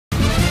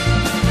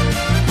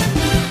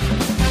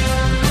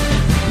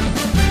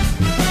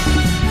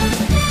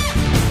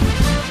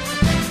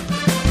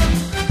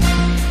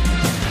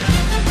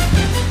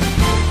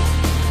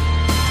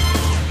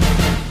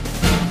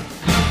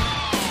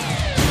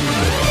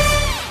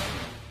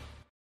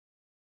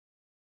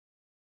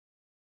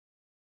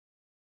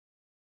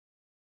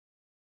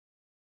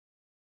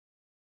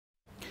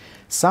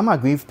Some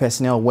aggrieved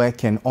personnel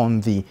working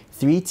on the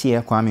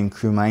three-tier Kwame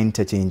Nkrumah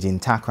Interchange in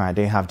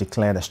Takoradi have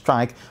declared a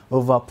strike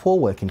over poor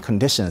working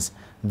conditions.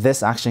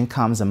 This action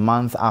comes a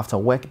month after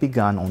work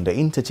began on the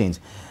interchange.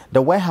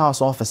 The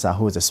warehouse officer,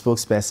 who is a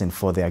spokesperson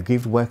for the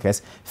aggrieved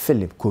workers,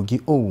 Philip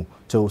Kogi-O,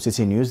 told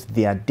City News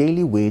their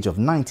daily wage of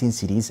 19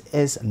 cedis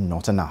is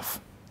not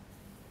enough.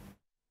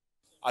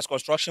 As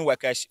construction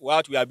workers,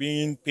 what we are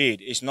being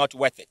paid is not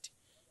worth it.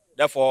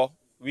 Therefore,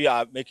 we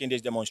are making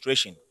this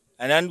demonstration.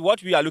 And then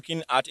what we are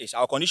looking at is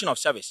our condition of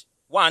service.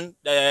 One,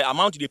 the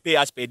amount they pay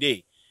us per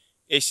day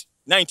is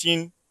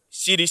 19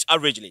 cedis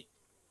averagely.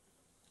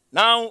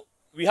 Now,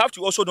 we have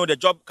to also know the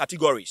job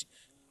categories.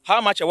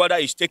 How much a welder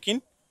is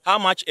taking, how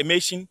much a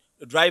mason,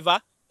 a driver,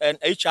 an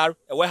HR,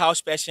 a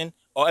warehouse person,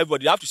 or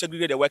everybody. They have to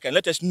segregate the work and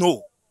let us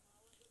know.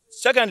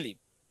 Secondly,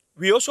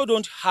 we also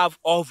don't have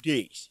off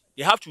days.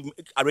 They have to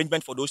make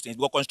arrangement for those things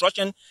because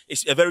construction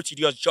is a very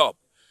tedious job.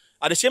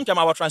 At the same time,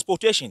 our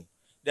transportation,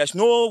 there's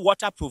no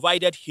water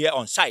provided here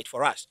on site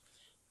for us.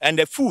 And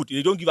the food,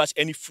 they don't give us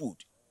any food.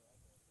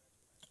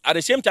 At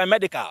the same time,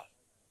 medical,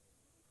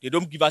 they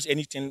don't give us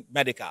anything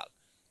medical.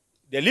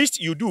 The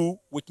least you do,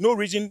 with no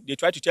reason, they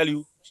try to tell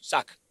you,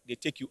 sack, they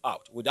take you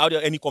out without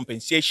any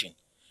compensation.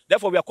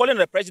 Therefore, we are calling on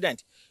the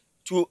president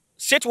to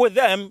sit with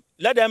them,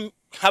 let them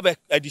have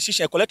a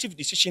decision, a collective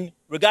decision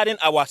regarding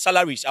our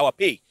salaries, our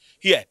pay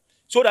here,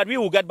 so that we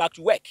will get back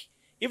to work.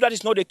 If that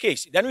is not the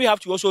case, then we have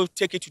to also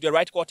take it to the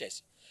right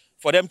quarters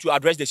for them to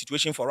address the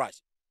situation for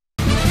us.